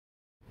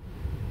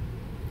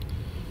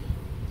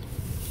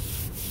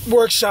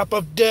Workshop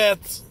of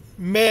Death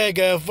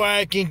Mega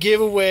Viking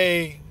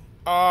giveaway.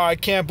 Oh, I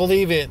can't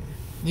believe it.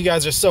 You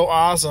guys are so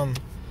awesome.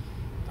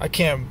 I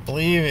can't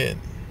believe it.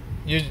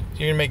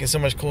 You're making so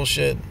much cool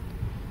shit.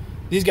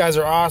 These guys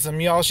are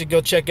awesome. Y'all should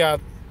go check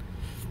out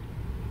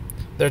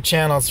their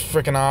channel. It's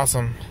freaking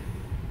awesome.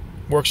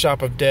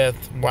 Workshop of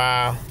Death.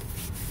 Wow.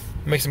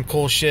 Make some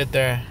cool shit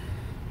there.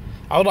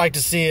 I would like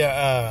to see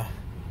a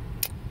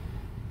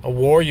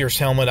Warriors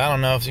helmet. I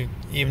don't know if you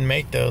even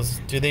make those.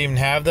 Do they even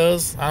have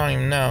those? I don't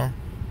even know.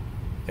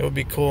 It would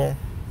be cool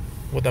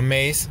with a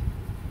mace.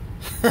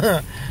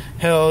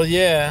 Hell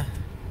yeah.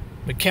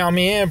 But count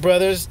me in,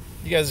 brothers.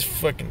 You guys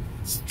are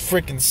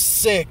freaking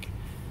sick.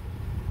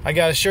 I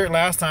got a shirt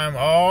last time.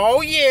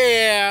 Oh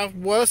yeah.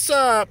 What's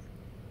up?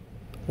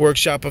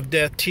 Workshop of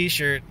Death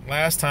t-shirt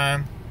last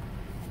time.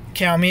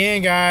 Count me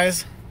in,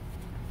 guys.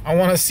 I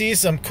want to see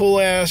some cool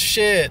ass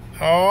shit.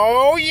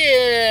 Oh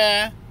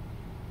yeah.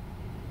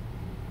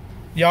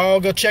 Y'all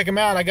go check them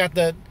out. I got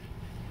the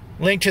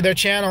link to their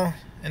channel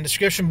in the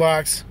description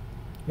box.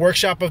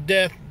 Workshop of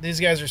Death. These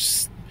guys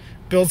are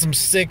build some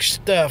sick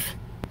stuff.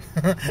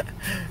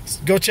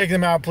 Go check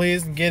them out,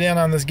 please, and get in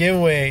on this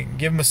giveaway.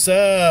 Give them a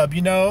sub,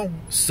 you know?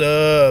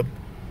 Sub.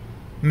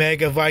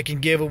 Mega Viking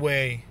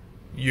giveaway.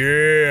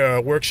 Yeah.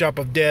 Workshop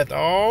of Death.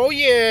 Oh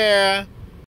yeah.